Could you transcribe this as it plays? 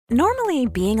Normally,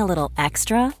 being a little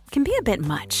extra can be a bit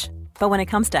much, but when it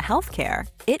comes to healthcare,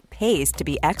 it pays to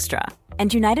be extra.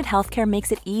 And United Healthcare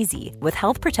makes it easy with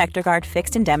Health Protector Guard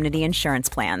fixed indemnity insurance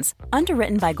plans.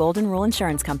 Underwritten by Golden Rule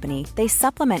Insurance Company, they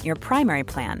supplement your primary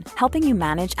plan, helping you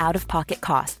manage out-of-pocket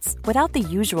costs without the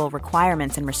usual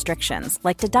requirements and restrictions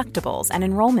like deductibles and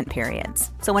enrollment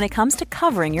periods. So when it comes to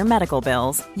covering your medical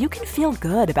bills, you can feel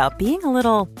good about being a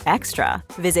little extra.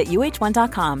 Visit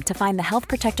uh1.com to find the Health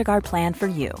Protector Guard plan for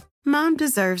you. Mom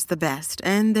deserves the best,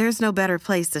 and there's no better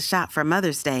place to shop for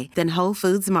Mother's Day than Whole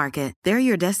Foods Market. They're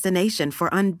your destination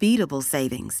for unbeatable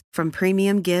savings, from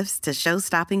premium gifts to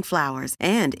show-stopping flowers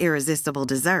and irresistible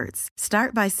desserts.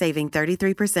 Start by saving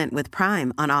 33% with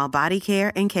Prime on all body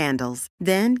care and candles.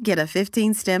 Then get a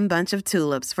 15-stem bunch of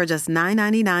tulips for just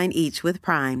 $9.99 each with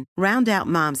Prime. Round out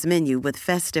Mom's menu with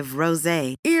festive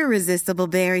rosé, irresistible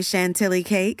berry chantilly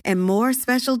cake, and more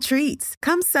special treats.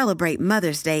 Come celebrate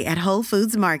Mother's Day at Whole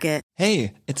Foods Market.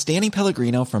 Hey, it's Danny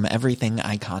Pellegrino from Everything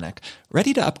Iconic.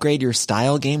 Ready to upgrade your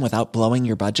style game without blowing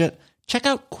your budget? Check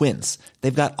out Quince.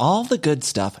 They've got all the good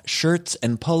stuff, shirts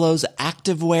and polos,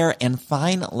 activewear, and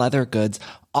fine leather goods,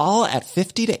 all at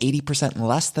 50 to 80%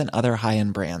 less than other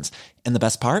high-end brands. And the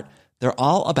best part? They're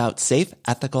all about safe,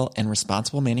 ethical, and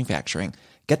responsible manufacturing.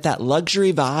 Get that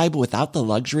luxury vibe without the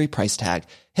luxury price tag.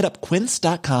 Hit up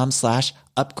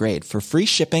quince.com/upgrade for free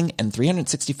shipping and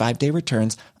 365-day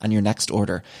returns on your next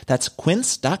order. That's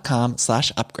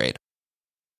quince.com/upgrade.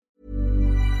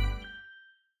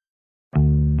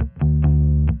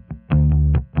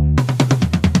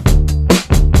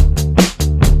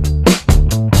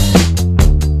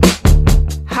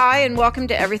 Hi, and welcome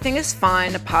to Everything is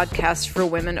Fine, a podcast for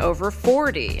women over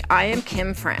 40. I am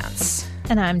Kim France.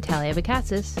 And I'm Talia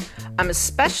Bacassis. I'm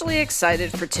especially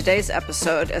excited for today's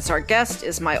episode as our guest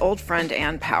is my old friend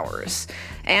Ann Powers.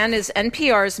 Ann is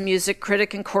NPR's music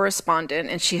critic and correspondent,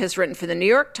 and she has written for The New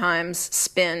York Times,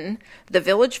 Spin, The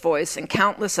Village Voice, and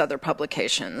countless other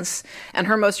publications. And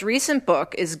her most recent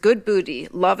book is Good Booty,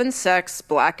 Love and Sex,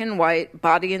 Black and White,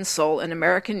 Body and Soul in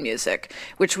American Music,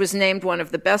 which was named one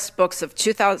of the best books of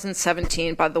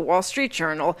 2017 by The Wall Street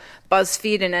Journal,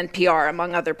 BuzzFeed, and NPR,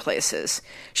 among other places.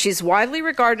 She's widely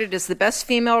regarded as the best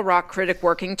female rock critic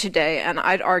working today, and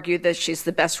I'd argue that she's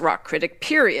the best rock critic,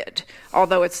 period,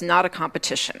 although it's not a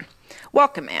competition.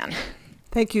 Welcome, Ann.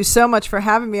 Thank you so much for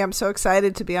having me. I'm so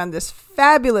excited to be on this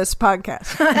fabulous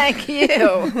podcast. Thank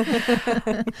you.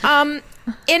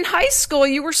 In high school,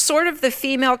 you were sort of the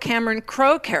female Cameron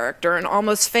Crowe character in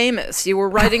Almost Famous. You were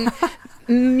writing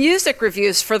music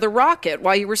reviews for The Rocket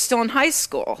while you were still in high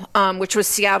school, which was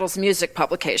Seattle's music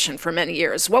publication for many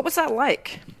years. What was that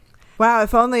like? Wow,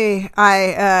 if only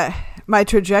my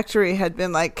trajectory had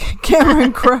been like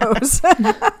Cameron Crowe's.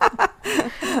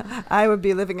 I would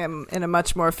be living in a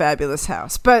much more fabulous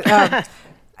house. But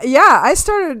yeah, I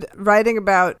started writing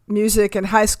about music in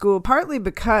high school partly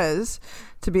because,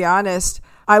 to be honest,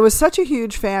 I was such a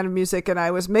huge fan of music and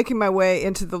I was making my way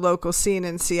into the local scene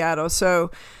in Seattle. So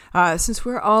since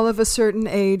we're all of a certain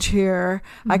age here,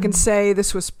 I can say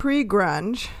this was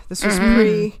pre-grunge. This was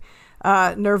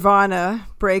Nirvana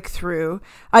breakthrough.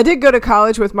 I did go to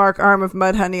college with Mark Arm of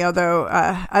Mudhoney, although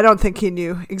I don't think he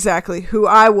knew exactly who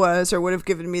I was or would have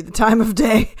given me the time of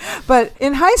day. But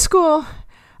in high school,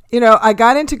 you know, I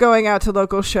got into going out to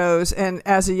local shows, and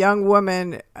as a young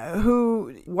woman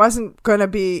who wasn't going to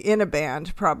be in a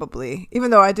band, probably, even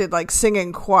though I did like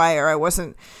singing choir, I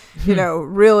wasn't, you know,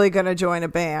 really going to join a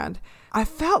band. I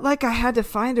felt like I had to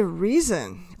find a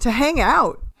reason to hang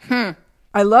out.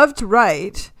 I loved to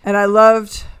write and I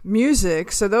loved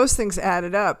music, so those things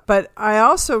added up. But I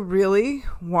also really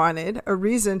wanted a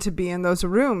reason to be in those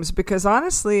rooms because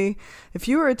honestly, if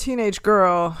you were a teenage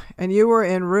girl and you were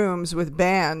in rooms with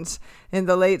bands in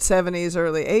the late 70s,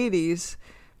 early 80s,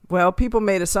 well, people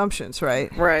made assumptions,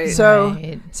 right? Right. So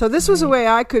this was a way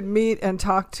I could meet and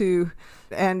talk to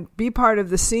and be part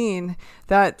of the scene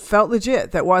that felt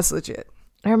legit, that was legit.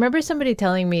 I remember somebody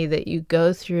telling me that you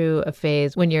go through a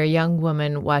phase when you're a young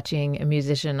woman watching a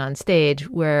musician on stage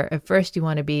where at first you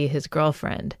want to be his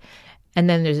girlfriend. And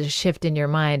then there's a shift in your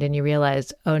mind and you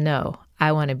realize, oh no,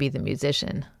 I want to be the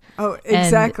musician. Oh,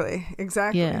 exactly.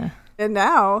 Exactly. Yeah. And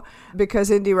now, because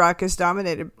indie rock is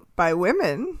dominated by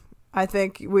women, I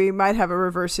think we might have a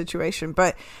reverse situation.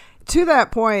 But to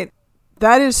that point,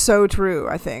 that is so true,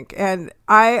 I think. And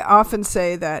I often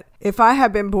say that if I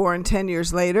had been born 10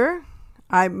 years later,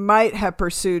 I might have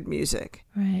pursued music.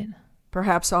 Right.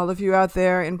 Perhaps all of you out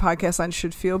there in podcast land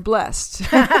should feel blessed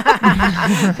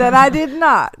that I did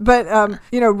not. But,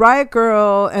 you know, Riot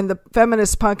Grrrl and the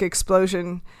feminist punk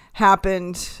explosion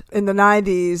happened in the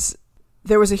 90s.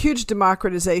 There was a huge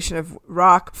democratization of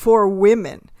rock for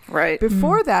women. Right.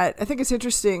 Before that, I think it's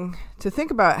interesting to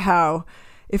think about how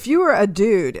if you were a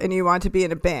dude and you want to be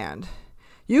in a band,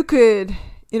 you could,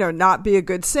 not be a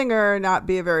good singer, not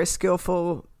be a very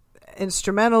skillful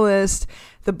instrumentalist.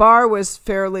 The bar was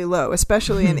fairly low,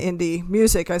 especially in indie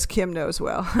music, as Kim knows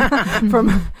well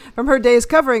from her days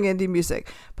covering indie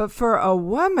music. But for a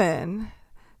woman,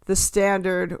 the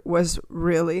standard was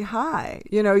really high.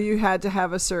 You had to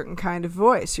have a certain kind of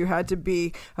voice. You had to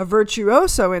be a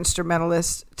virtuoso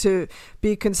instrumentalist to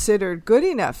be considered good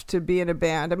enough to be in a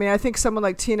band. I mean, I think someone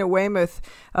like Tina Weymouth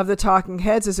of the Talking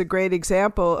Heads is a great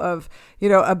example of,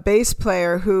 a bass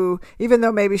player who, even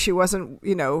though maybe she wasn't,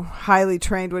 highly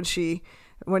trained when she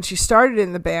started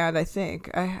in the band, I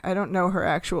think. I don't know her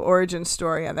actual origin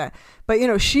story on that. But,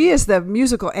 she is the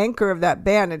musical anchor of that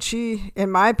band. And she,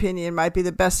 in my opinion, might be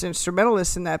the best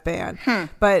instrumentalist in that band.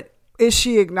 But is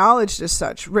she acknowledged as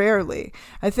such? Rarely.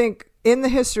 I think in the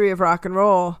history of rock and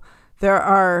roll,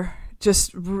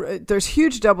 there's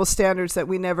huge double standards that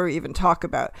we never even talk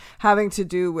about, having to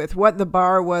do with what the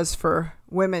bar was for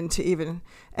women to even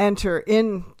enter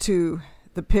into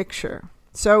the picture.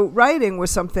 So writing was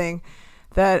something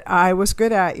that I was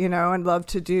good at, and loved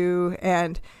to do,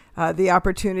 and the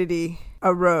opportunity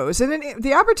arose. And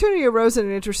the opportunity arose in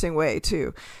an interesting way,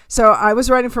 too. So I was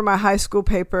writing for my high school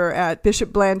paper at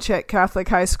Bishop Blanchette Catholic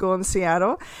High School in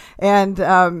Seattle, and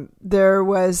there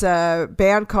was a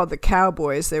band called the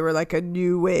Cowboys. They were like a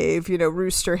new wave,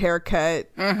 rooster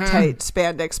haircut, tight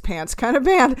spandex pants kind of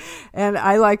band, and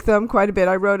I liked them quite a bit.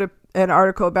 I wrote an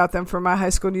article about them for my high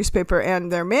school newspaper,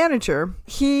 and their manager,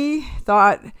 he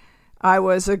thought I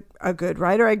was a good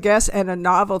writer, I guess, and a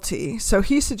novelty. So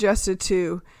he suggested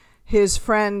to his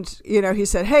friend, he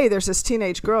said, hey, there's this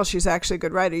teenage girl. She's actually a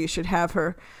good writer. You should have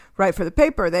her write for the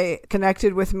paper. They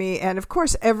connected with me. And of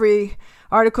course, every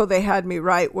article they had me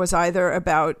write was either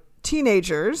about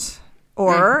teenagers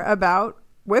or about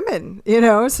women,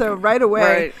 so right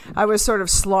away I was sort of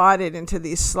slotted into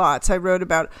these slots. I wrote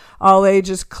about all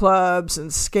ages clubs and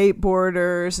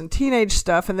skateboarders and teenage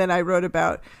stuff. And then I wrote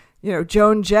about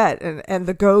Joan Jett and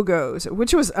the Go-Go's,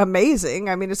 which was amazing.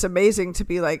 I mean, it's amazing to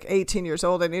be like 18 years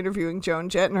old and interviewing Joan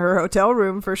Jett in her hotel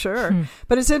room for sure.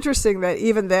 But it's interesting that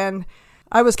even then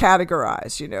I was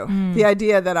categorized, The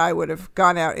idea that I would have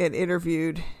gone out and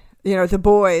interviewed, the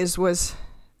boys was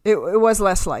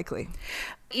less likely.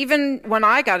 Even when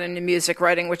I got into music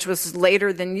writing, which was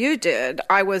later than you did,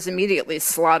 I was immediately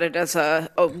slotted as a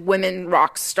women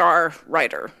rock star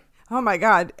writer. Oh my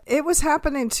God. It was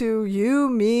happening to you,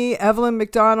 me, Evelyn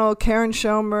McDonald, Karen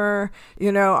Schomer,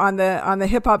 on the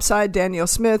hip hop side, Daniel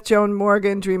Smith, Joan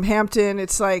Morgan, Dream Hampton.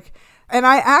 It's like, and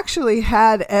I actually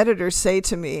had editors say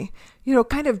to me,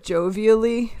 kind of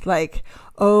jovially, like,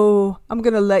 oh, I'm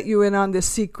going to let you in on this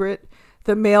secret.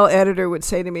 The male editor would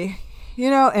say to me,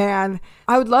 and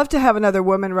I would love to have another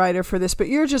woman writer for this, but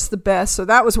you're just the best. So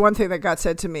that was one thing that got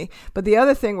said to me. But the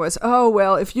other thing was, oh,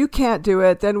 well, if you can't do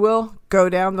it, then we'll go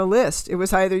down the list. It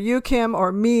was either you, Kim,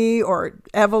 or me, or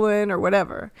Evelyn, or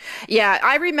whatever. Yeah,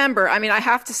 I remember. I mean, I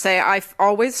have to say, I've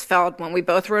always felt when we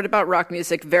both wrote about rock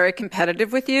music, very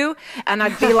competitive with you. And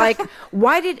I'd be like,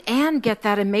 why did Anne get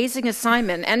that amazing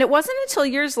assignment? And it wasn't until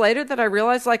years later that I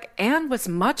realized, Anne was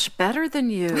much better than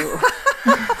you.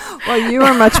 Well, you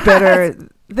are much better.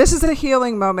 This is a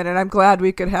healing moment, and I'm glad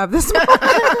we could have this moment.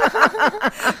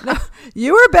 No,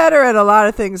 you were better at a lot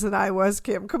of things than I was,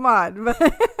 Kim. Come on.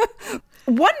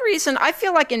 One reason I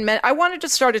feel like I wanted to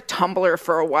start a Tumblr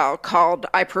for a while called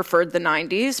I Preferred the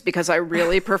 90s because I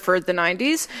really preferred the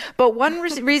 90s. But one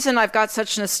reason I've got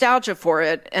such nostalgia for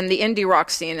it and the indie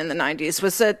rock scene in the 90s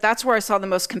was that that's where I saw the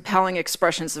most compelling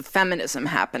expressions of feminism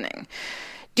happening.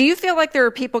 Do you feel like there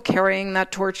are people carrying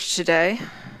that torch today?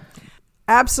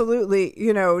 Absolutely.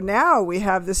 Now we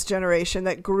have this generation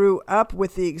that grew up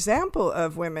with the example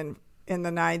of women in the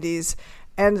 90s.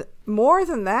 And more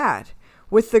than that,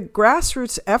 with the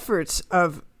grassroots efforts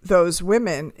of those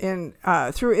women in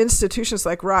through institutions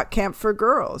like Rock Camp for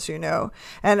Girls, and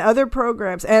other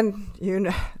programs. And,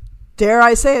 dare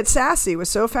I say it, Sassy was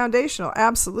so foundational,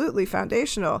 absolutely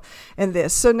foundational in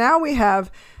this. So now we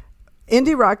have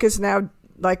indie rock is now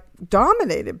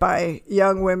dominated by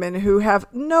young women who have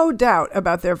no doubt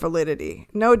about their validity,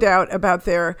 no doubt about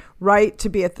their right to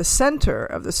be at the center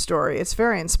of the story. It's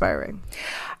very inspiring.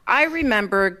 I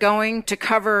remember going to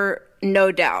cover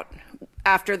No Doubt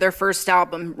after their first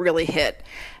album really hit.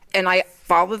 And I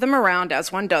follow them around,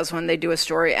 as one does when they do a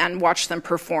story, and watch them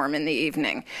perform in the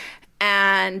evening.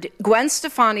 And Gwen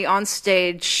Stefani on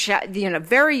stage,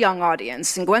 very young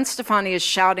audience, and Gwen Stefani is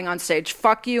shouting on stage,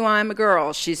 "Fuck you, I'm a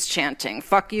girl." She's chanting,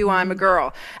 "Fuck you, I'm a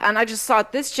girl." And I just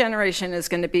thought this generation is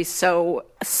going to be so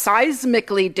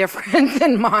seismically different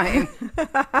than mine.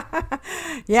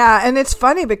 Yeah, and it's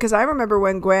funny because I remember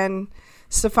when Gwen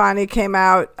Stefani came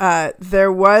out,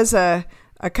 there was a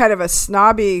kind of a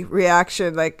snobby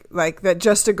reaction, like that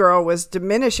Just a Girl was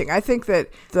diminishing. I think that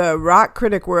the rock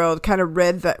critic world kind of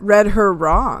read her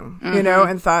wrong,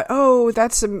 and thought, oh,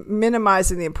 that's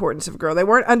minimizing the importance of Girl. They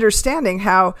weren't understanding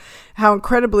how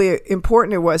incredibly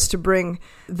important it was to bring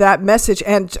that message,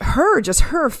 and her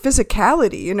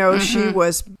physicality.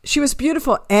 She was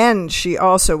beautiful, and she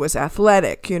also was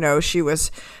athletic. She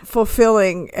was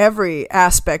fulfilling every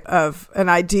aspect of an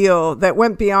ideal that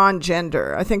went beyond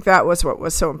gender. I think that was what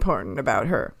was so important about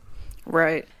her.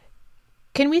 Right.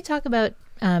 Can we talk about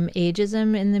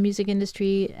ageism in the music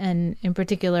industry, and in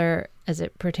particular as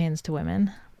it pertains to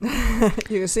women?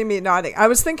 You can see me nodding. I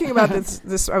was thinking about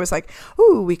this. I was like,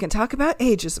 ooh, we can talk about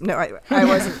ageism. No, I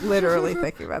wasn't literally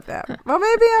thinking about that. Well,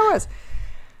 maybe I was.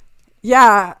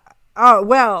 Yeah. Oh,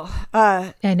 well.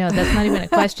 I know, that's not even a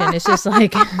question. It's just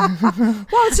like... Well,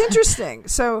 it's interesting.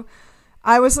 So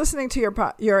I was listening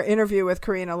to your interview with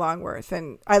Karina Longworth,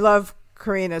 and I love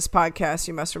Karina's podcast,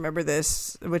 You Must Remember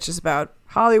This, which is about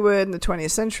Hollywood in the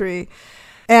 20th century.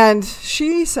 And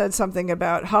she said something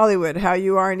about Hollywood, how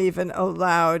you aren't even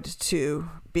allowed to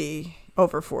be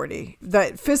over 40,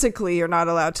 that physically you're not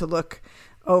allowed to look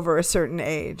over a certain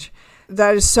age.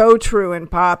 That is so true in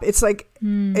pop. It's like,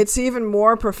 it's even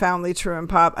more profoundly true in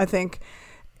pop. I think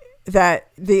that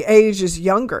the age is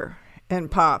younger in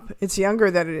pop. It's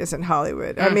younger than it is in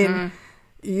Hollywood. I mean,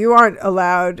 you aren't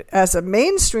allowed, as a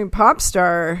mainstream pop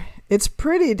star, it's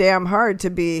pretty damn hard to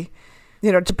be,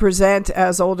 to present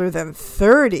as older than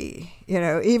 30,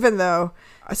 even though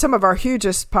some of our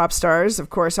hugest pop stars, of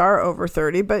course, are over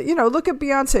 30. But, look at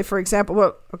Beyonce, for example.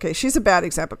 Well, okay, she's a bad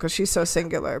example because she's so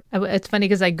singular. It's funny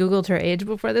because I Googled her age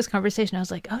before this conversation. I was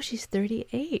like, oh, she's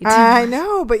 38. I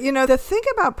know. But, the thing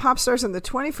about pop stars in the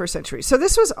 21st century, so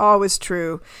this was always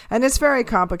true. And it's very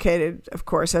complicated, of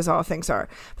course, as all things are.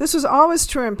 This was always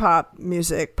true in pop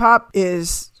music. Pop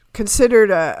is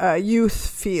considered a youth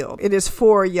field. It is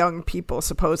for young people,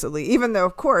 supposedly, even though,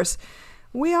 of course,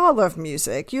 we all love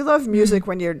music. You love music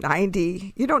when you're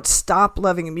 90. You don't stop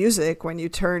loving music when you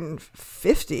turn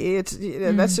 50. It's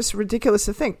that's just ridiculous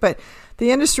to think. But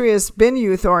the industry has been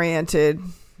youth-oriented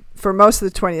for most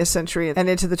of the 20th century and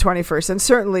into the 21st, and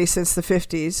certainly since the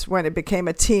 50s when it became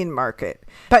a teen market.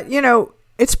 But,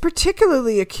 it's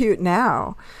particularly acute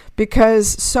now because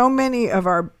so many of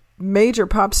our major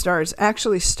pop stars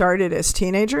actually started as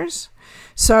teenagers.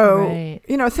 So, right.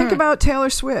 Think about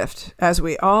Taylor Swift, as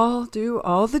we all do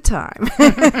all the time.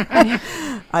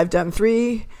 I've done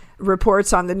 3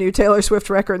 reports on the new Taylor Swift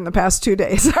record in the past 2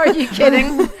 days. Are you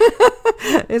kidding?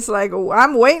 It's like,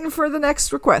 I'm waiting for the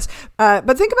next request.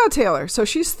 But think about Taylor. So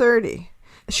she's 30.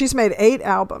 She's made 8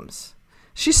 albums.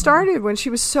 She started when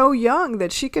she was so young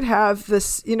that she could have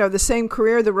this, the same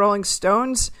career the Rolling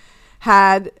Stones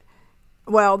had.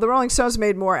 Well, the Rolling Stones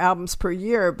made more albums per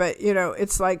year, but,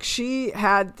 it's like she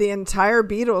had the entire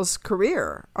Beatles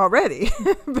career already,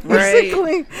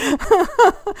 basically.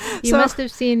 You must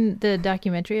have seen the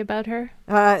documentary about her,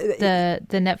 the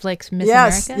Netflix Miss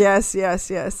America?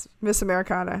 Yes. Miss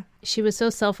Americana. She was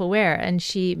so self-aware, and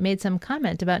she made some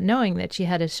comment about knowing that she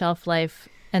had a shelf life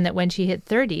and that when she hit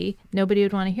 30, nobody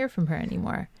would want to hear from her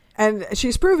anymore. And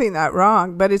she's proving that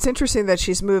wrong, but it's interesting that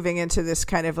she's moving into this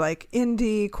kind of like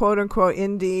indie, quote unquote,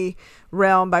 indie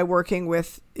realm by working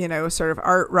with, sort of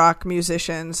art rock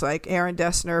musicians like Aaron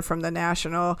Dessner from The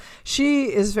National. She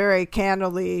is very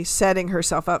candidly setting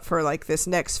herself up for like this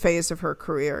next phase of her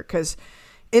career, because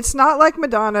it's not like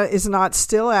Madonna is not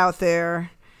still out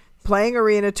there playing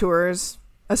arena tours,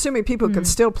 assuming people can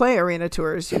still play arena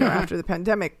tours, after the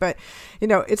pandemic. But,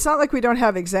 it's not like we don't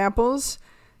have examples.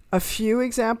 A few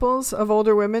examples of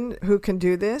older women who can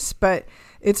do this, but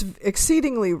it's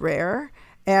exceedingly rare,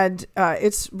 and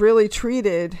it's really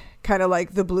treated kind of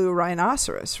like the blue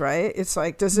rhinoceros, right? It's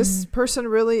like, does this person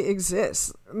really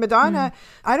exist? Madonna,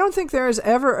 I don't think there is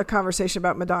ever a conversation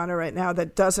about Madonna right now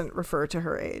that doesn't refer to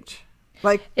her age.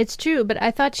 Like, it's true, but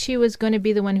I thought she was going to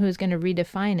be the one who was going to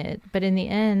redefine it. But in the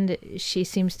end, she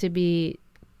seems to be,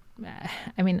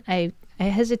 I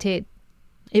hesitate.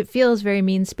 It feels very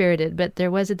mean-spirited, but there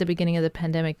was at the beginning of the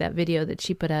pandemic that video that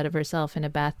she put out of herself in a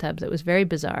bathtub that was very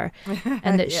bizarre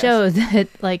and that showed that,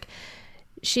 like,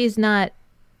 she's not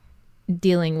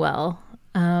dealing well.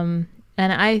 And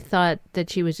I thought that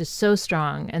she was just so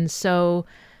strong and such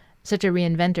a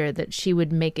reinventor that she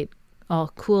would make it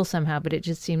all cool somehow, but it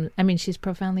just seems, I mean, she's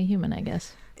profoundly human, I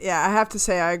guess. Yeah, I have to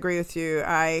say I agree with you.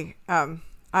 I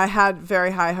had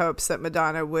very high hopes that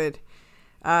Madonna would,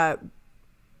 as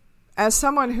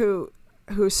someone who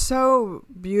so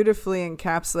beautifully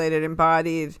encapsulated,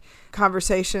 embodied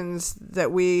conversations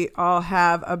that we all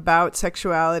have about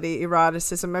sexuality,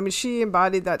 eroticism. I mean, she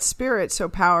embodied that spirit so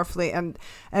powerfully, and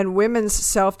women's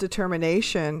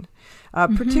self-determination,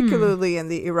 particularly in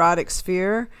the erotic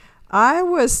sphere. I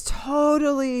was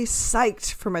totally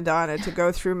psyched for Madonna to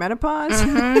go through menopause.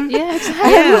 Yeah,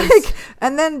 exactly.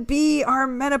 and then be our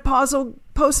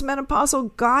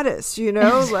postmenopausal goddess, you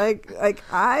know, like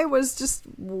I was just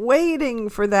waiting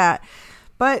for that.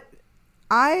 But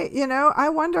I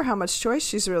wonder how much choice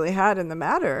she's really had in the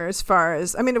matter, as far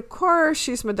as, I mean, of course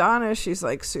she's Madonna. She's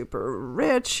like super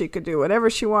rich. She could do whatever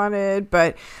she wanted.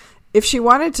 But if she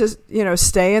wanted to,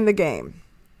 stay in the game,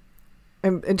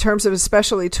 in terms of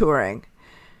especially touring,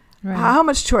 right, how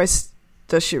much choice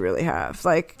does she really have?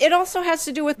 Like, it also has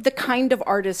to do with the kind of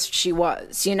artist she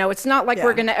was. It's not like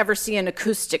we're going to ever see an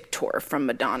acoustic tour from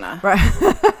Madonna.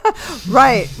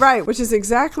 Right. right. Which is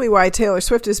exactly why Taylor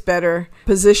Swift is better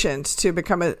positioned to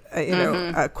become a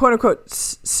quote unquote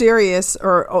serious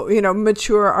or,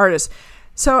 mature artist.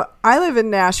 So I live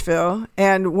in Nashville,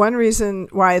 and one reason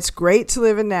why it's great to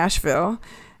live in Nashville,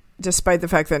 despite the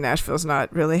fact that Nashville's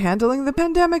not really handling the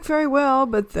pandemic very well,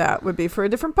 but that would be for a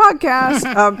different podcast.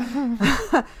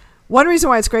 One reason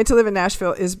why it's great to live in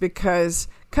Nashville is because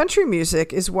country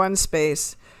music is one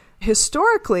space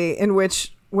historically in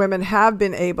which women have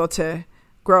been able to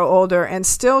grow older and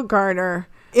still garner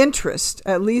interest,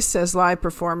 at least as live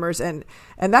performers. And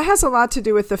that has a lot to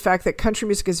do with the fact that country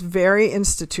music is very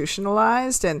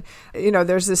institutionalized. And,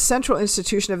 there's this central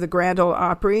institution of the Grand Ole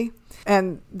Opry.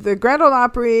 And the Grand Ole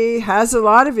Opry has a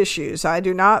lot of issues. I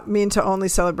do not mean to only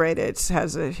celebrate it. It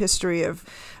has a history of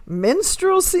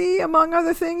minstrelsy, among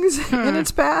other things, in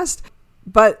its past.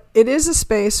 But it is a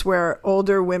space where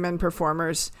older women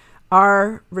performers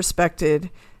are respected,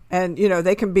 and,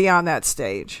 they can be on that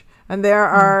stage. And there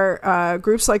are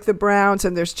groups like the Browns,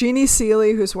 and there's Jeannie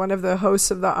Seely, who's one of the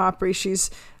hosts of the Opry.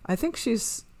 I think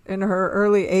she's in her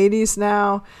early 80s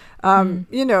now.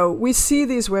 We see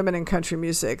these women in country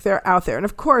music. They're out there. And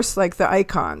of course, like the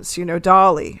icons,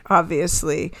 Dolly,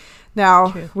 obviously.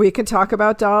 Now, we can talk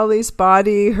about Dolly's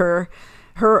body, her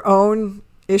own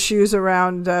issues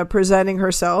around presenting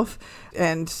herself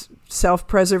and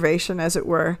self-preservation, as it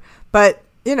were. But,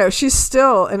 she's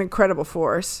still an incredible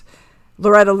force.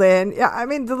 Loretta Lynn. Yeah, I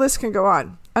mean, the list can go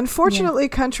on. Unfortunately,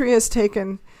 country has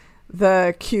taken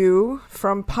the cue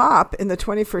from pop in the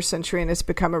 21st century, and it's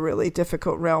become a really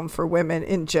difficult realm for women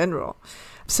in general.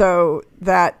 So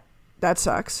that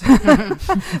sucks.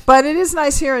 But it is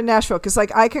nice here in Nashville because,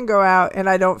 I can go out and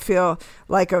I don't feel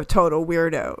like a total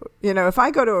weirdo. If I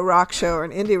go to a rock show or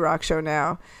an indie rock show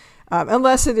now,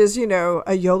 unless it is,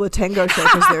 a Yola Tango show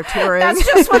because they're touring. That's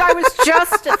just what I was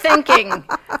just thinking.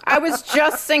 I was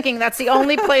just thinking that's the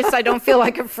only place I don't feel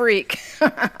like a freak.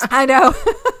 I know.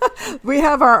 We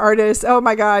have our artists. Oh,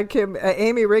 my God.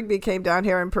 Amy Rigby came down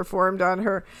here and performed on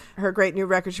her great new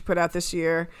record she put out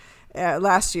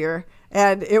last year.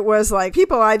 And it was like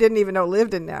people I didn't even know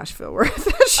lived in Nashville were at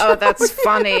the show. Oh, that's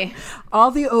funny.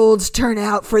 All the olds turn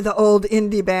out for the old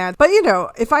indie band. But,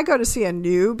 if I go to see a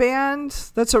new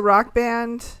band that's a rock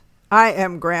band, I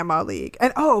am Grandma League.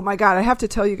 And, oh, my God, I have to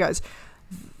tell you guys,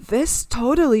 this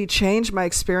totally changed my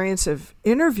experience of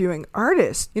interviewing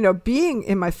artists. Being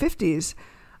in my 50s,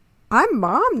 I'm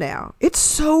mom now. It's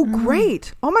so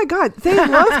great. Oh, my God. They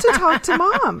love to talk to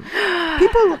mom.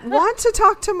 People want to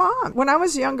talk to mom. When I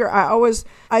was younger,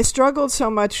 I struggled so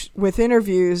much with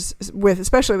interviews,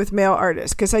 especially with male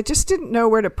artists, because I just didn't know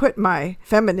where to put my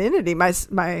femininity,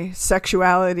 my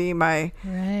sexuality, my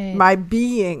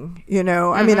being,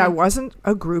 I mean, I wasn't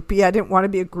a groupie. I didn't want to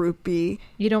be a groupie.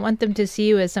 You don't want them to see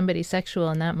you as somebody sexual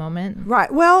in that moment.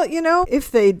 Right. Well,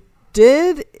 if they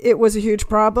did, it was a huge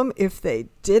problem. If they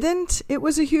didn't, it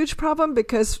was a huge problem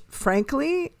because,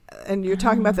 frankly, and you're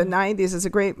talking about the 90s as a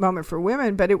great moment for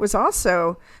women, but it was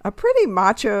also a pretty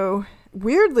macho,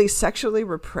 weirdly sexually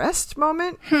repressed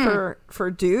moment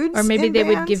for dudes. Or maybe they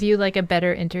bands. would give you like a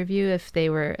better interview if they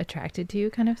were attracted to you,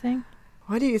 kind of thing.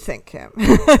 What do you think, Kim?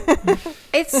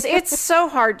 It's so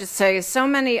hard to say. So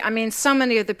many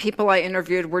of the people I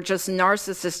interviewed were just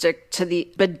narcissistic to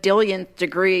the badillionth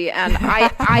degree. And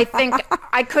I think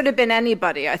I could have been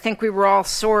anybody. I think we were all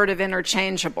sort of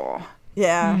interchangeable.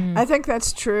 Yeah, I think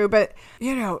that's true. But,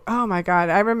 oh my God,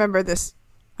 I remember this.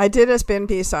 I did a spin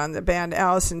piece on the band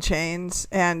Alice in Chains,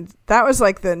 and that was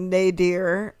like the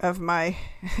nadir of my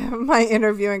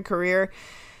interviewing career.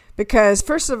 Because,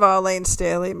 first of all, Lane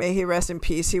Staley, may he rest in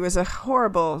peace, he was a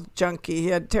horrible junkie. He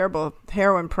had a terrible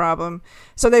heroin problem.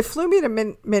 So they flew me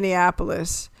to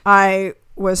Minneapolis. I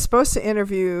was supposed to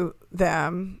interview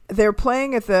them. They were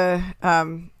playing at the,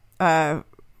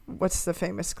 what's the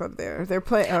famous club there? They're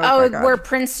playing. Oh, where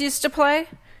Prince used to play?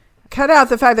 Cut out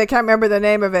the fact I can't remember the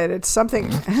name of it. It's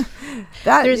something.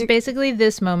 There's basically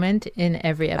this moment in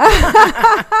every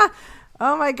episode.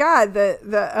 Oh my God!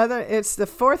 The other, it's the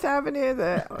 4th Avenue.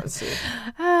 Let's see.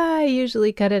 I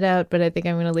usually cut it out, but I think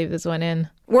I'm going to leave this one in.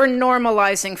 We're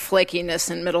normalizing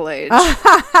flakiness in middle age.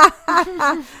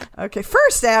 Okay,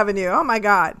 1st Avenue. Oh my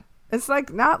God! It's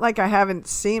like not like I haven't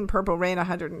seen Purple Rain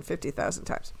 150,000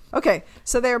 times. Okay,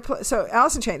 so so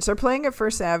Alice in Chains. They're playing at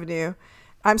 1st Avenue.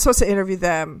 I'm supposed to interview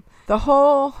them. The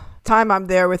whole time I'm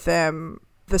there with them,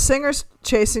 the singer's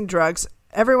chasing drugs.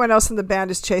 Everyone else in the band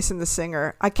is chasing the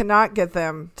singer. I cannot get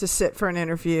them to sit for an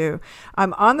interview.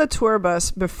 I'm on the tour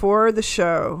bus before the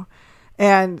show,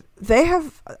 and they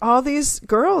have all these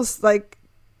girls, like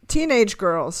teenage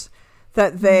girls,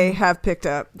 that they have picked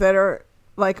up that are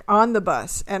like on the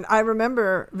bus. And I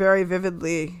remember very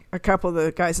vividly a couple of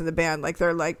the guys in the band, like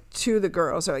they're like to the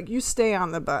girls, they're like, you stay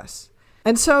on the bus.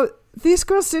 And so these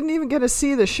girls didn't even get to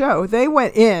see the show. They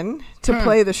went in to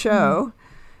play the show.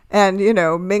 And, you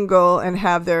know, mingle and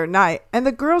have their night. And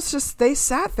the girls they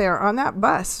sat there on that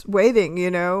bus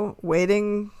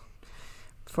waiting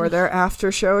for their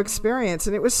after show experience.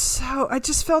 And it was I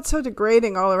just felt so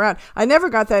degrading all around. I never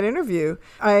got that interview.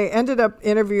 I ended up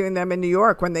interviewing them in New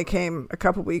York when they came a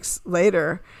couple weeks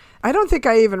later. I don't think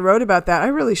I even wrote about that. I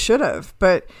really should have.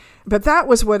 But that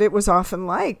was what it was often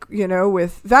like, you know,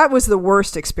 that was the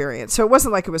worst experience. So it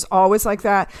wasn't like it was always like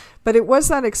that, but it was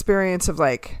that experience of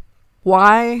like,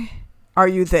 why are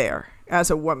you there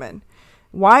as a woman?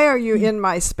 Why are you in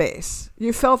my space?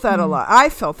 You felt that a lot. I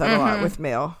felt that a lot with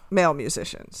male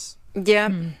musicians. Yeah,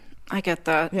 I get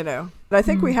that. You know, but I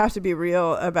think we have to be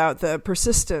real about the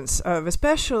persistence of,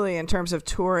 especially in terms of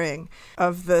touring,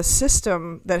 of the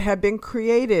system that had been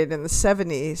created in the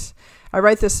 70s. I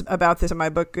write about this in my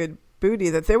book, Good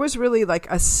Booty, that there was really like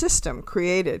a system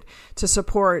created to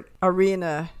support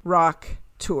arena rock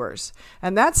tours.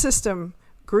 And that system,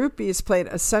 groupies played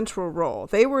a central role.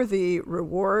 They were the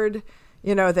reward,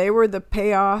 you know, they were the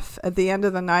payoff at the end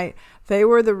of the night. They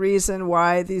were the reason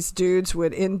why these dudes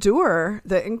would endure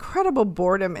the incredible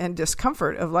boredom and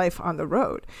discomfort of life on the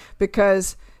road,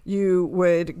 because you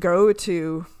would go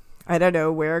to, I don't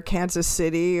know where, Kansas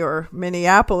City or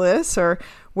Minneapolis or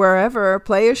wherever,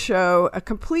 play a show,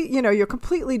 you're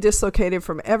completely dislocated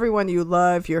from everyone you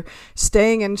love. You're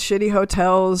staying in shitty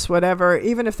hotels, whatever,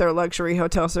 even if they're luxury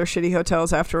hotels, they're shitty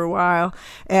hotels after a while.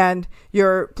 And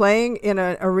you're playing in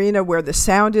an arena where the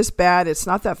sound is bad. It's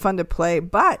not that fun to play.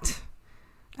 But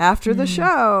after the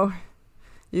show,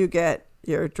 you get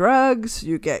your drugs,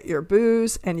 you get your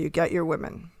booze, and you get your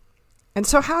women. And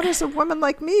so how does a woman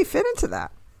like me fit into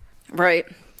that? Right.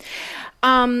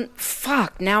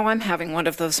 Now I'm having one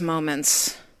of those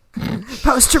moments.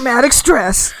 Post-traumatic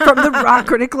stress from the rock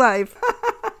critic life.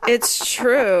 It's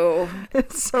true.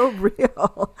 It's so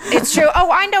real. It's true.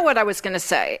 Oh, I know what I was going to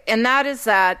say. And that is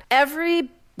that every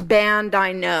band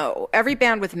I know, every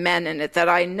band with men in it that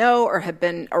I know or have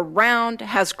been around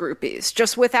has groupies,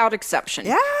 just without exception.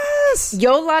 Yes.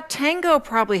 Yo La Tango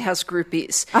probably has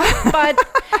groupies. But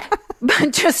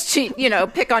just to,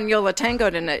 pick on Yo La Tango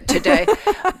today.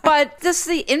 But does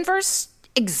the inverse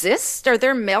exist? Are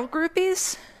there male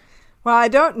groupies? Well, I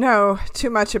don't know too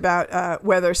much about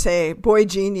whether, say, Boy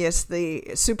Genius, the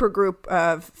supergroup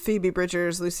of Phoebe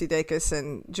Bridgers, Lucy Dacus,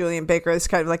 and Julian Baker, is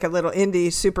kind of like a little indie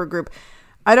supergroup.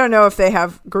 I don't know if they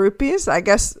have groupies. I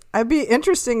guess it'd be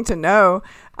interesting to know.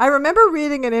 I remember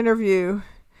reading an interview,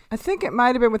 I think it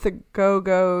might have been with the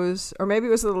Go-Go's, or maybe it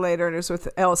was a little later, and it was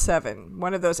with L7,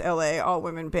 one of those LA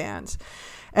all-women bands.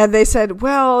 And they said,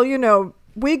 well,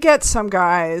 we get some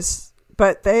guys,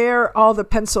 but they're all the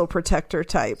pencil protector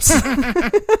types.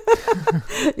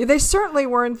 They certainly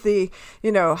weren't the,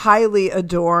 highly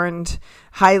adorned,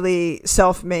 highly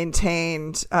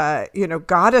self-maintained,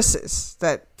 goddesses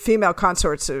that female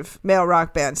consorts of male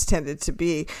rock bands tended to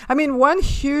be. I mean, one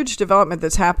huge development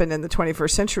that's happened in the 21st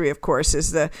century, of course,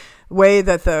 is the way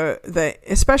that the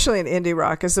especially in indie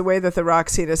rock, is the way that the rock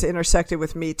scene has intersected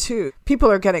with Me Too.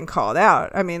 People are getting called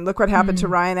out. I mean, look what happened to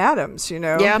Ryan Adams,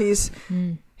 Yep.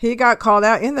 He got called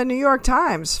out in the New York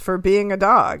Times for being a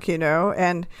dog,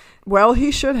 and, well,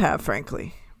 he should have,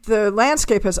 frankly. The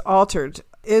landscape is altered.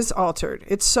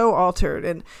 It's so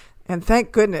altered, and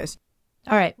thank goodness.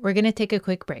 All right, we're going to take a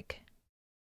quick break.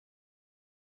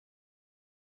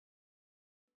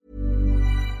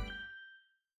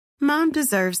 Mom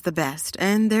deserves the best,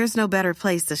 and there's no better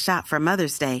place to shop for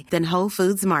Mother's Day than Whole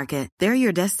Foods Market. They're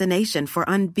your destination for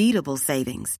unbeatable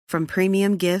savings, from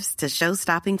premium gifts to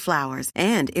show-stopping flowers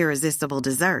and irresistible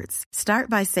desserts. Start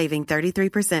by saving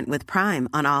 33% with Prime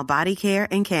on all body care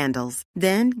and candles.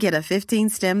 Then get a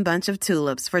 15-stem bunch of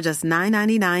tulips for just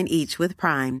 $9.99 each with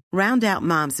Prime. Round out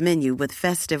Mom's menu with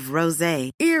festive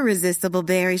rosé, irresistible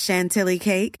berry chantilly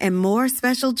cake, and more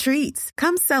special treats.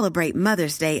 Come celebrate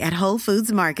Mother's Day at Whole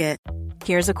Foods Market.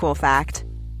 Here's a cool fact.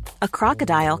 A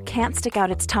crocodile can't stick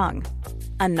out its tongue.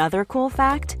 Another cool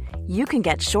fact, you can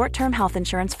get short-term health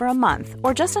insurance for a month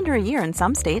or just under a year in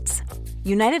some states.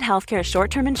 United Healthcare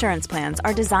short-term insurance plans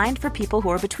are designed for people who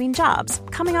are between jobs,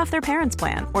 coming off their parents'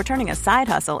 plan, or turning a side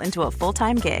hustle into a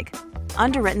full-time gig.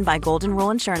 Underwritten by Golden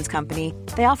Rule Insurance Company,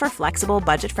 they offer flexible,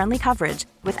 budget-friendly coverage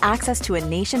with access to a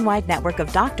nationwide network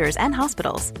of doctors and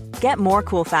hospitals. Get more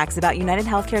cool facts about United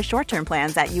Healthcare short-term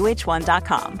plans at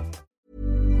uh1.com.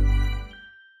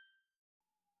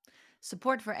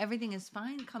 Support for Everything is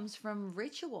Fine comes from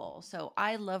Ritual. So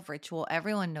I love Ritual.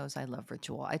 Everyone knows I love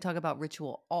Ritual. I talk about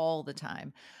Ritual all the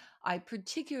time. I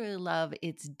particularly love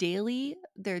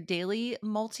their daily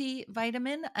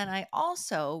multivitamin, and I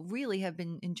also really have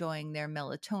been enjoying their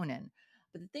melatonin.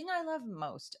 But the thing I love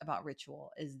most about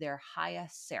Ritual is their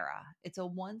Hyacera. It's a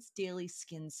once daily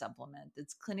skin supplement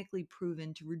that's clinically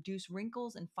proven to reduce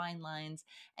wrinkles and fine lines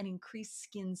and increase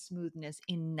skin smoothness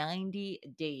in 90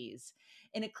 days.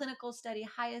 In a clinical study,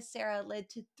 Hyacera led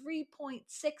to 3.6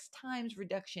 times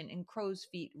reduction in crow's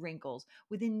feet wrinkles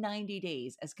within 90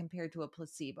 days as compared to a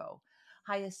placebo.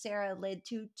 Hyacera led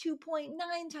to 2.9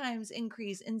 times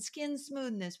increase in skin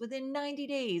smoothness within 90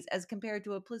 days as compared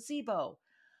to a placebo.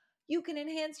 You can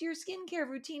enhance your skincare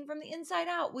routine from the inside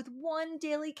out with one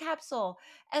daily capsule,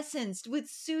 essenced with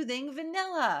soothing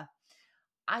vanilla.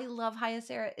 I love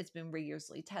Hyacera. It's been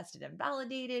rigorously tested and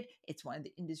validated. It's one of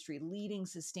the industry-leading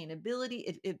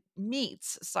sustainability. It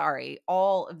meets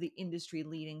all of the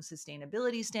industry-leading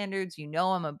sustainability standards. You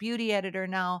know I'm a beauty editor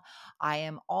now. I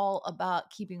am all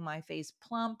about keeping my face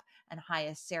plump, and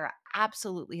Hyacera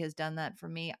absolutely has done that for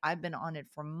me. I've been on it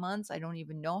for months. I don't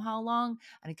even know how long,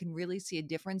 and I can really see a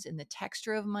difference in the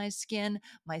texture of my skin.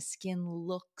 My skin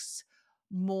looks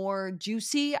more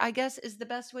juicy, I guess is the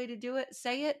best way to do it.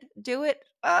 Say it, do it.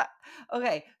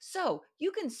 Okay, so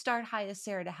you can start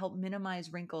Hyacera to help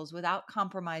minimize wrinkles without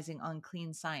compromising on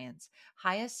clean science.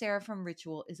 Hyacera from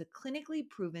Ritual is a clinically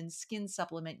proven skin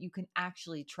supplement you can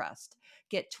actually trust.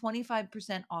 Get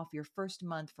 25% off your first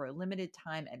month for a limited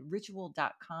time at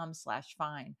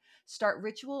ritual.com/fine. Start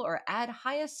Ritual or add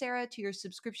Hyacera to your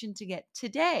subscription to get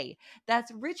today.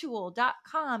 That's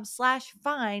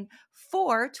ritual.com/fine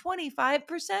for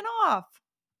 25% off.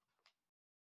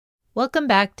 Welcome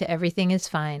back to Everything is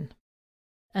Fine.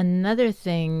 Another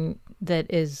thing that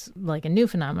is like a new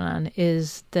phenomenon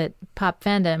is that pop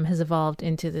fandom has evolved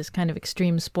into this kind of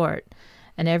extreme sport.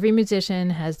 And every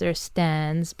musician has their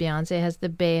stans. Beyonce has the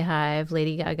Bayhive.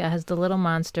 Lady Gaga has the Little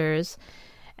Monsters.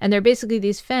 And they're basically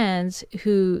these fans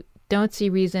who don't see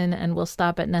reason and will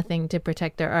stop at nothing to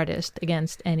protect their artist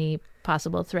against any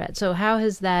possible threat. So how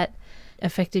has that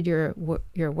affected your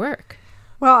work?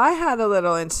 Well, I had a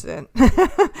little incident.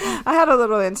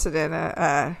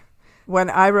 When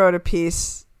I wrote a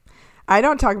piece. I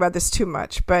don't talk about this too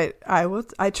much, but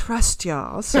I trust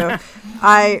y'all. So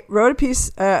I wrote a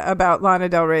piece about Lana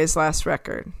Del Rey's last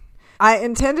record. I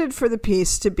intended for the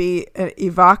piece to be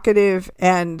evocative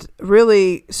and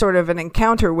really sort of an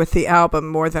encounter with the album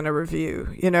more than a review.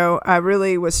 You know, I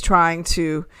really was trying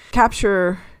to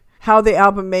capture how the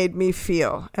album made me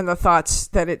feel and the thoughts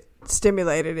that it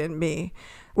stimulated in me.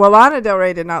 Well, Lana Del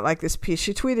Rey did not like this piece.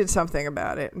 She tweeted something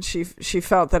about it, and she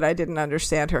felt that I didn't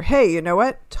understand her. Hey, you know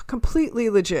what? Completely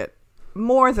legit.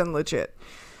 More than legit.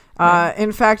 Right.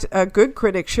 In fact, a good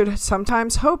critic should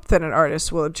sometimes hope that an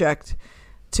artist will object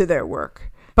to their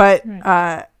work. But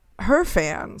her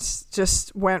fans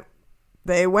just went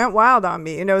wild on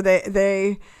me. You know,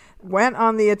 they went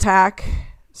on the attack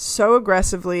so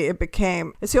aggressively.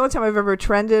 It's the only time I've ever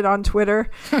trended on Twitter.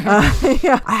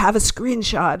 Yeah, I have a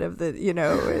screenshot of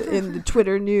in the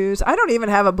Twitter news. I don't even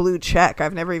have a blue check.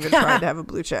 I've never even tried to have a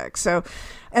blue check. So,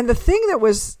 and the thing that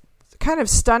was kind of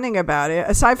stunning about it,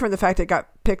 aside from the fact it got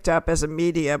picked up as a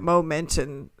media moment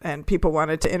and people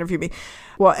wanted to interview me.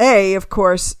 Well, of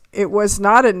course, it was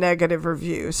not a negative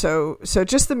review. So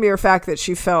just the mere fact that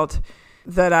she felt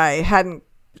that I had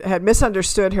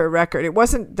misunderstood her record. It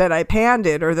wasn't that I panned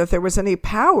it or that there was any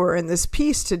power in this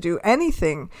piece to do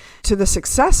anything to the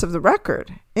success of the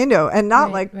record, and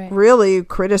not really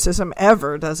criticism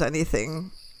ever does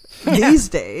anything these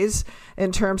days.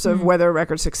 in terms of whether a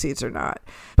record succeeds or not.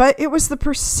 But it was the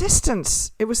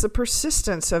persistence. It was the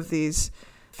persistence of these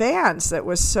fans that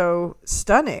was so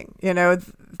stunning. You know,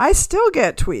 I still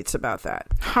get tweets about that.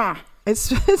 Huh.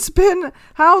 It's been,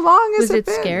 how long has it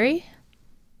been? Was it scary?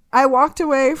 I walked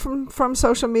away from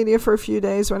social media for a few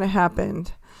days when it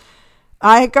happened.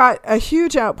 I got a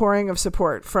huge outpouring of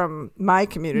support from my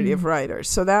community of writers.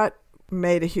 So that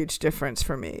made a huge difference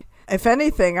for me. If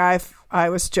anything, I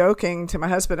was joking to my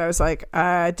husband. I was like,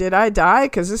 did I die?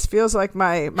 Because this feels like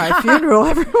my funeral.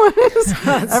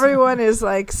 Everyone is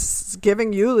like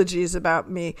giving eulogies about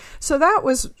me. So that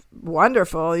was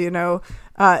wonderful. You know,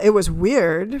 it was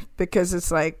weird because it's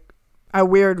like a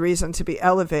weird reason to be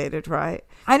elevated, right?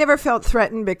 I never felt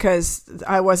threatened because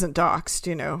I wasn't doxxed,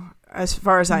 you know, as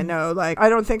far as I know. Like, I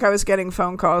don't think I was getting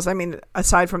phone calls. I mean,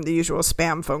 aside from the usual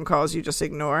spam phone calls you just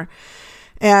ignore.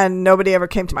 And nobody ever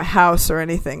came to my house or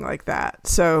anything like that.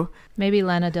 So maybe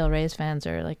Lana Del Rey's fans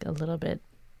are like a little bit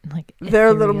like they're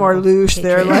a little more loose. Hatred.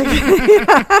 They're like,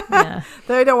 yeah.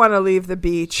 They don't want to leave the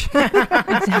beach.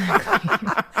 Exactly.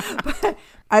 But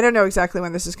I don't know exactly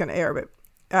when this is going to air, but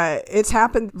it's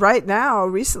happened right now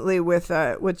recently with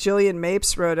Jillian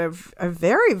Mapes wrote a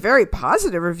very, very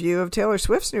positive review of Taylor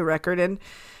Swift's new record, and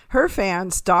her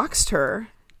fans doxed her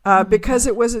because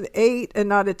it was an 8 and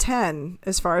not a 10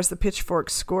 as far as the Pitchfork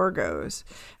score goes.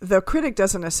 The critic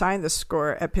doesn't assign the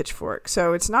score at Pitchfork,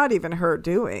 so it's not even her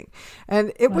doing.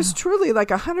 And it was truly like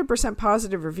 100%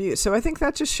 positive review. So I think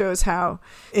that just shows how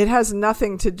it has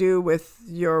nothing to do with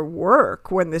your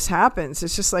work when this happens.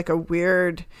 It's just like a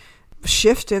weird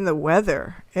shift in the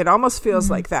weather. It almost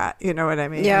feels like that, you know what I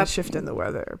mean? Yeah. A shift in the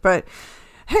weather. But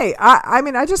hey, I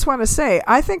mean, I just want to say,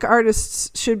 I think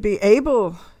artists should be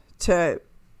able to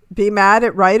be mad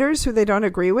at writers who they don't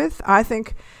agree with. I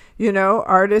think, you know,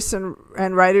 artists and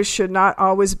writers should not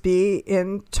always be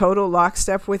in total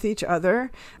lockstep with each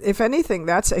other. If anything,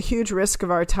 that's a huge risk of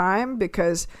our time,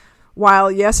 because while,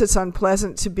 yes, it's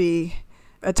unpleasant to be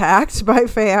attacked by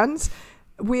fans,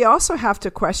 we also have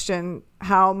to question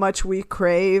how much we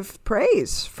crave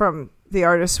praise from the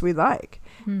artists we like.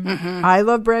 Mm-hmm. I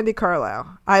love Brandi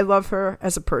Carlile. I love her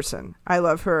as a person. I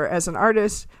love her as an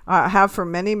artist. I have for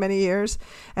many, many years.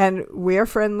 And we are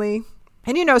friendly.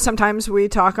 And, you know, sometimes we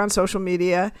talk on social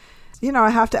media. You know,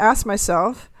 I have to ask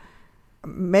myself,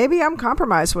 maybe I'm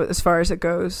compromised as far as it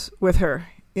goes with her.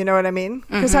 You know what I mean?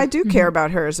 Because I do care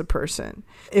about her as a person.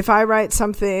 If I write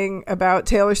something about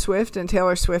Taylor Swift and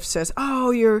Taylor Swift says,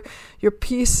 oh, your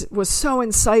piece was so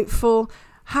insightful,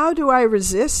 how do I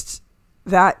resist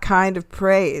that kind of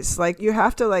praise? Like, you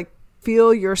have to like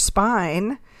feel your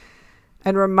spine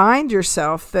and remind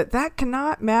yourself that that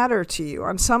cannot matter to you.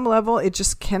 On some level, it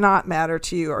just cannot matter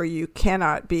to you, or you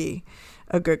cannot be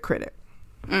a good critic.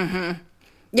 Mm-hmm.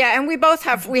 Yeah, and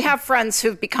we have friends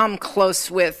who've become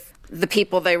close with the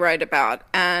people they write about.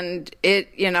 And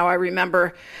I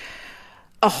remember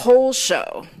a whole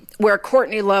show where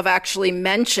Courtney Love actually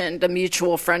mentioned a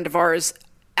mutual friend of ours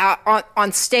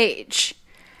on stage.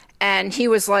 And he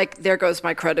was like, there goes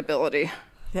my credibility.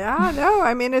 Yeah, no,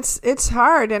 I mean, it's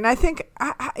hard. And I think,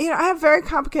 I have very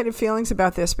complicated feelings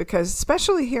about this, because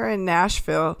especially here in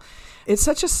Nashville, it's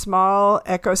such a small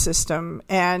ecosystem,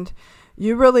 and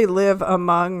you really live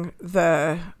among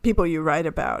the people you write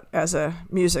about as a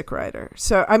music writer.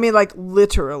 So, I mean, like,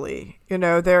 literally, you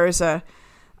know, there is a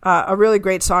really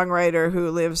great songwriter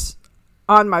who lives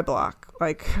on my block,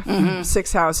 like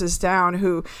 6 houses down,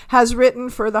 who has written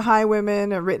for the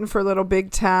Highwomen and written for Little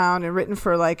Big Town and written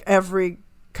for like every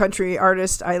country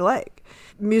artist I like.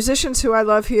 Musicians who I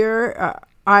love here,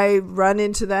 I run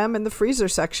into them in the freezer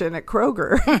section at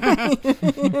Kroger,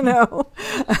 you know?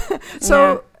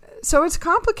 So it's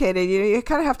complicated. You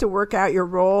kind of have to work out your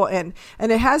role, and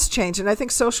it has changed. And I think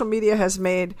social media has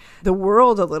made the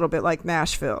world a little bit like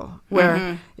Nashville,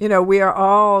 where, you know, we are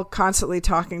all constantly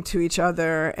talking to each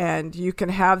other, and you can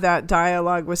have that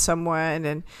dialogue with someone,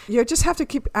 and you just have to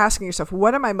keep asking yourself,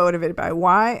 what am I motivated by?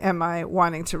 Why am I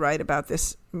wanting to write about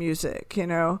this music? You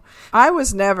know, I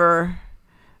was never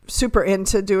super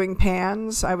into doing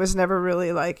pans. I was never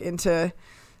really like into,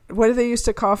 what do they used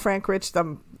to call Frank Rich?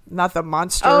 Not the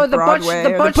monster of Broadway.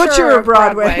 The butcher of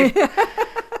Broadway.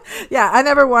 Yeah, I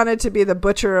never wanted to be the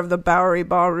butcher of the Bowery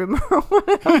Ballroom or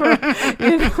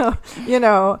whatever. you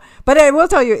know. But I will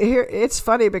tell you, here it's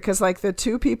funny, because like the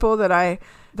two people that I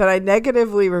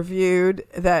negatively reviewed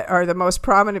that are the most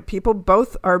prominent people,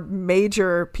 both are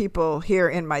major people here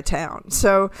in my town.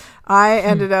 So I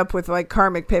ended up with like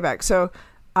karmic payback. So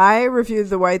I reviewed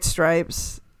the White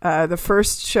Stripes, the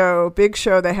first big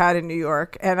show they had in New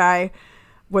York, and I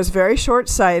was very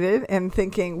short-sighted and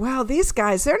thinking, well, these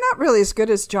guys, they're not really as good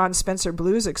as John Spencer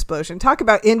Blues Explosion. Talk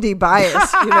about indie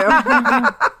bias, you know.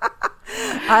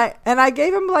 I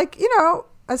gave him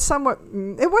a somewhat,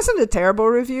 it wasn't a terrible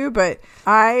review, but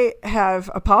I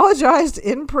have apologized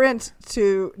in print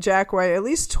to Jack White at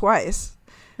least twice.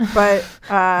 But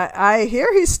I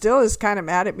hear he still is kind of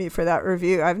mad at me for that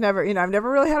review. I've never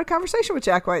really had a conversation with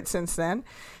Jack White since then.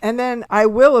 And then I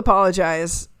will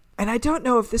apologize. And I don't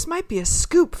know if this might be a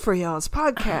scoop for y'all's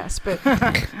podcast, but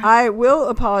I will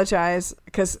apologize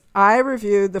because I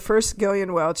reviewed the first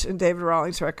Gillian Welch and David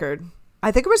Rawlings record.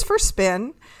 I think it was for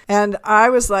Spin. And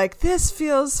I was like, this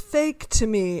feels fake to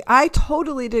me. I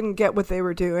totally didn't get what they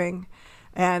were doing.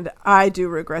 And I do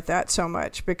regret that so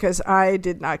much because I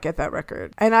did not get that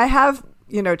record. And I have,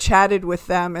 chatted with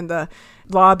them in the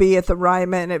lobby at the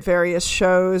Ryman at various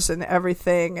shows and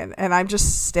everything. And I'm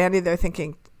just standing there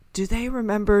thinking, do they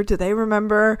remember? Do they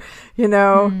remember?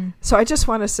 So I just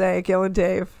want to say, Gil and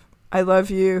Dave, I love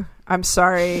you. I'm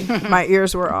sorry. My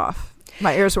ears were off.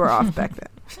 My ears were off back then.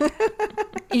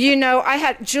 I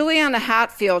had Juliana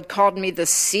Hatfield called me the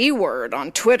C word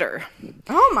on Twitter.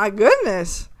 Oh, my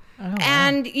goodness. Oh, wow.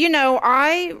 And,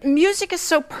 music is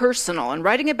so personal, and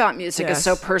writing about music is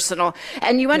so personal.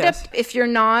 And you end up, if you're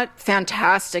not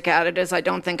fantastic at it, as I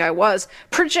don't think I was,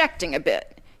 projecting a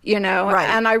bit. Right.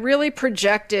 And I really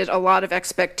projected a lot of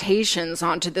expectations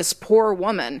onto this poor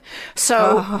woman.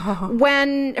 So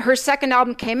when her second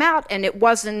album came out and it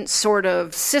wasn't sort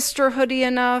of sisterhoody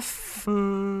enough,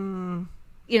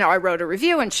 I wrote a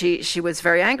review and she was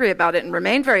very angry about it and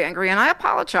remained very angry. And I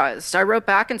apologized. I wrote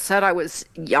back and said I was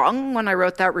young when I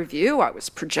wrote that review. I was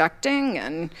projecting,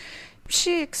 and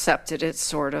she accepted it,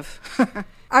 sort of.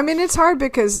 I mean, it's hard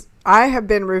because I have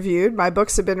been reviewed. My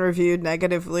books have been reviewed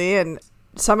negatively, and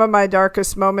some of my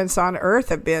darkest moments on earth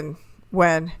have been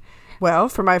when,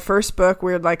 for my first book,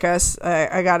 Weird Like Us,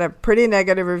 I got a pretty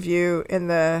negative review in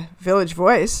the Village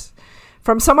Voice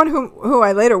from someone who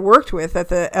I later worked with at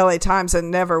the LA Times and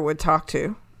never would talk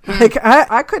to.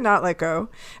 I could not let go.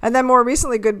 And then more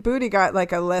recently, Good Booty got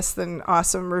like a less than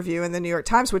awesome review in the New York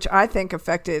Times, which I think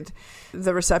affected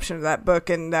the reception of that book.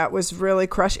 And that was really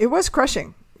crushing. It was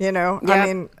crushing, I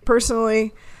mean,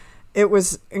 personally, it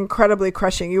was incredibly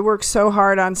crushing. You work so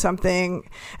hard on something.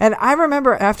 And I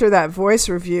remember after that Voice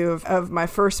review of my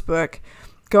first book,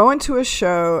 going to a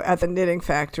show at the Knitting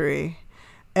Factory.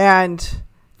 And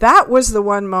that was the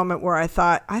one moment where I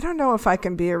thought, I don't know if I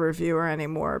can be a reviewer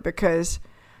anymore, because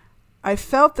I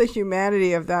felt the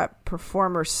humanity of that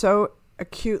performer so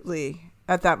acutely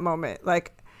at that moment.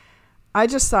 Like, I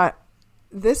just thought,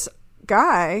 this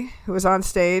guy who was on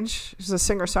stage, who's a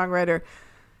singer-songwriter,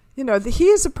 he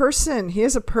is a person. He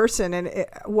is a person. And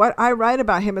what I write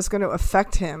about him is going to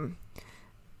affect him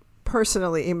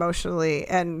personally, emotionally.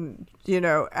 And,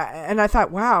 and I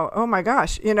thought, wow, oh my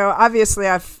gosh. Obviously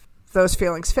those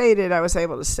feelings faded. I was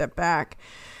able to step back,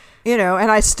 and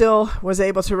I still was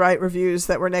able to write reviews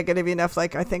that were negative enough.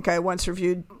 Like, I think I once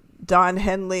reviewed Don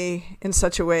Henley in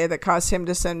such a way that caused him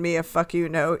to send me a fuck you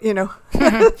note,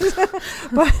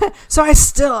 but so I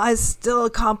still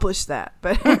accomplished that,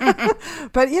 but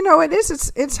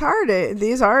it's hard.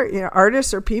 These are,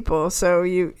 artists are people. So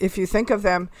if you think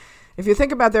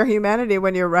about their humanity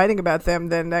when you're writing about them,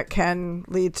 then that can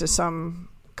lead to some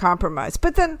compromise.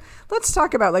 But then let's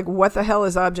talk about, like, what the hell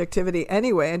is objectivity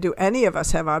anyway? And do any of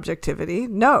us have objectivity?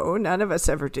 No, none of us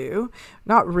ever do.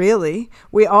 Not really.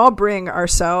 We all bring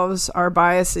ourselves, our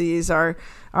biases, our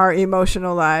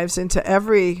emotional lives into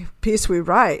every piece we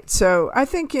write. So I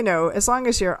think, as long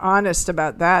as you're honest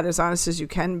about that, as honest as you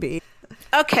can be.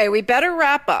 Okay, we better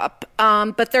wrap up.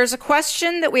 But there's a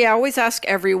question that we always ask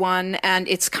everyone, and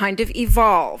it's kind of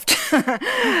evolved.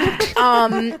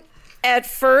 At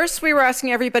first, we were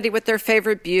asking everybody what their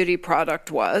favorite beauty product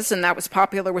was, and that was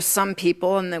popular with some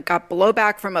people, and then got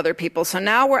blowback from other people. So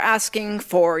now we're asking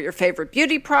for your favorite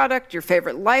beauty product, your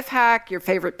favorite life hack, your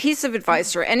favorite piece of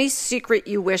advice, or any secret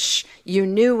you wish you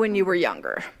knew when you were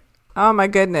younger. Oh, my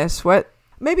goodness. What?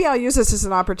 Maybe I'll use this as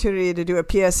an opportunity to do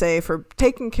a PSA for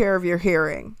taking care of your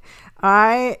hearing.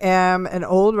 I am an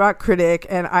old rock critic,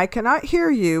 and I cannot hear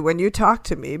you when you talk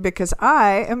to me because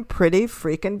I am pretty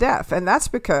freaking deaf. And that's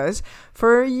because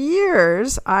for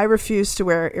years I refused to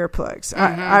wear earplugs.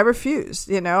 I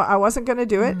refused, I wasn't going to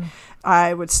do it.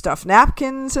 I would stuff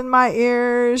napkins in my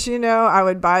ears, I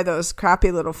would buy those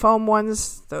crappy little foam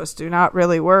ones. Those do not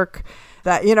really work.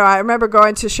 That, I remember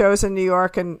going to shows in New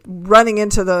York and running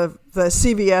into the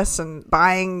CVS and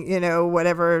buying,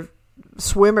 whatever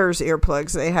swimmer's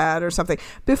earplugs they had or something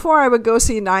before I would go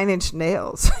see Nine Inch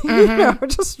Nails. You know,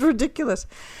 just ridiculous.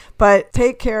 But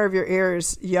take care of your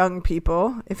ears, young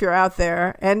people, if you're out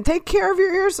there, and take care of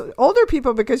your ears, older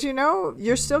people, because, you know,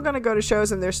 you're still going to go to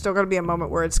shows and there's still going to be a moment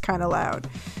where it's kind of loud.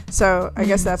 So I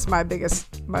guess that's my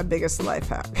biggest life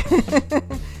hack.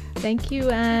 Thank you,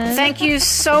 Anne. Thank you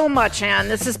so much, Anne.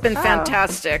 This has been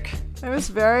fantastic. It was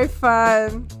very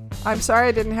fun. I'm sorry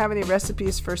I didn't have any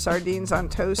recipes for sardines on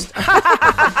toast.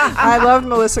 I loved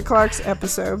Melissa Clark's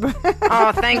episode.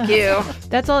 Oh, thank you.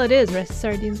 That's all it is,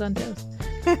 sardines on toast.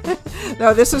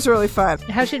 No, this was really fun.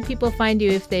 How should people find you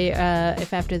if they,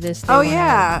 if after this they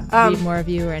read more of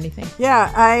you or anything?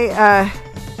 Yeah,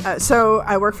 so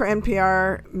I work for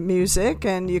NPR Music,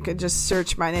 and you can just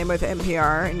search my name with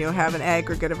NPR, and you'll have an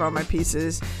aggregate of all my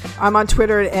pieces. I'm on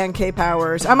Twitter at Ann K.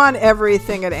 Powers. I'm on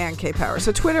everything at Ann K. Powers.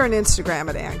 So Twitter and Instagram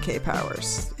at Ann K.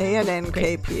 Powers.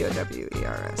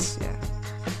 ANNKPOWERS. Yeah.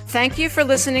 Thank you for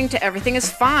listening to Everything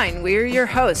is Fine. We're your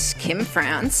hosts, Kim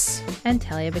France and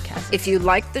Talia Bacassi. If you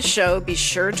like the show, be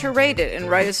sure to rate it and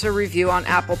write us a review on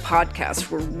Apple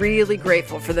Podcasts. We're really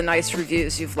grateful for the nice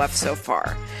reviews you've left so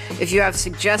far. If you have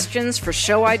suggestions for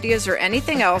show ideas or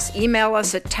anything else, email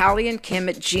us at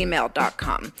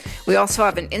tallyandkim@gmail.com. We also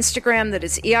have an Instagram that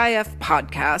is EIF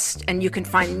Podcast, and you can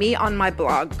find me on my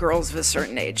blog,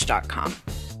 girlsofacertainage.com.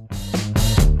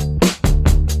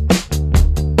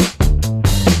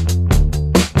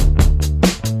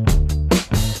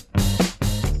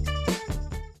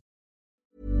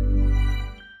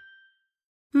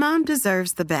 Mom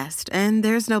deserves the best, and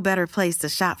there's no better place to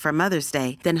shop for Mother's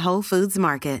Day than Whole Foods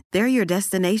Market. They're your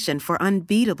destination for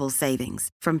unbeatable savings,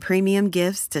 from premium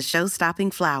gifts to show-stopping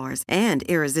flowers and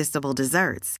irresistible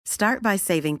desserts. Start by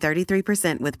saving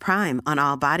 33% with Prime on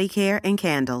all body care and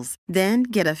candles. Then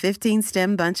get a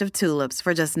 15-stem bunch of tulips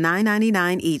for just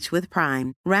 $9.99 each with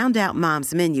Prime. Round out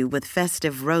Mom's menu with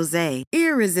festive rosé,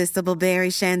 irresistible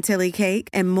berry chantilly cake,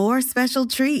 and more special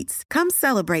treats. Come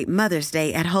celebrate Mother's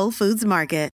Day at Whole Foods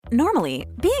Market. Normally,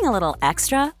 being a little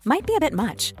extra might be a bit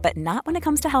much, but not when it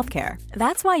comes to healthcare.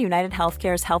 That's why United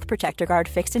Healthcare's Health Protector Guard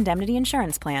fixed indemnity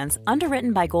insurance plans,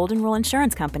 underwritten by Golden Rule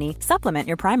Insurance Company, supplement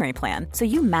your primary plan so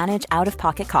you manage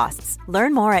out-of-pocket costs.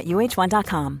 Learn more at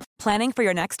uh1.com. Planning for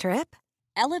your next trip?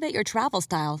 Elevate your travel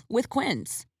style with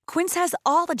Quince. Quince has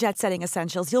all the jet-setting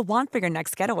essentials you'll want for your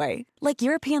next getaway, like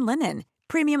European linen,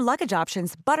 premium luggage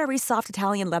options, buttery soft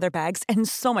Italian leather bags, and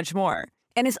so much more.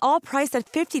 And is all priced at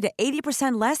 50 to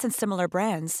 80% less than similar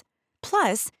brands.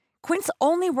 Plus, Quince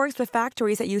only works with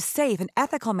factories that use safe and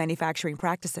ethical manufacturing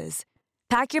practices.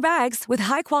 Pack your bags with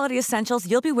high-quality essentials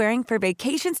you'll be wearing for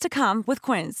vacations to come with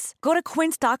Quince. Go to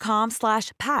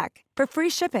quince.com/pack for free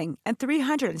shipping and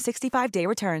 365-day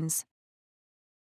returns.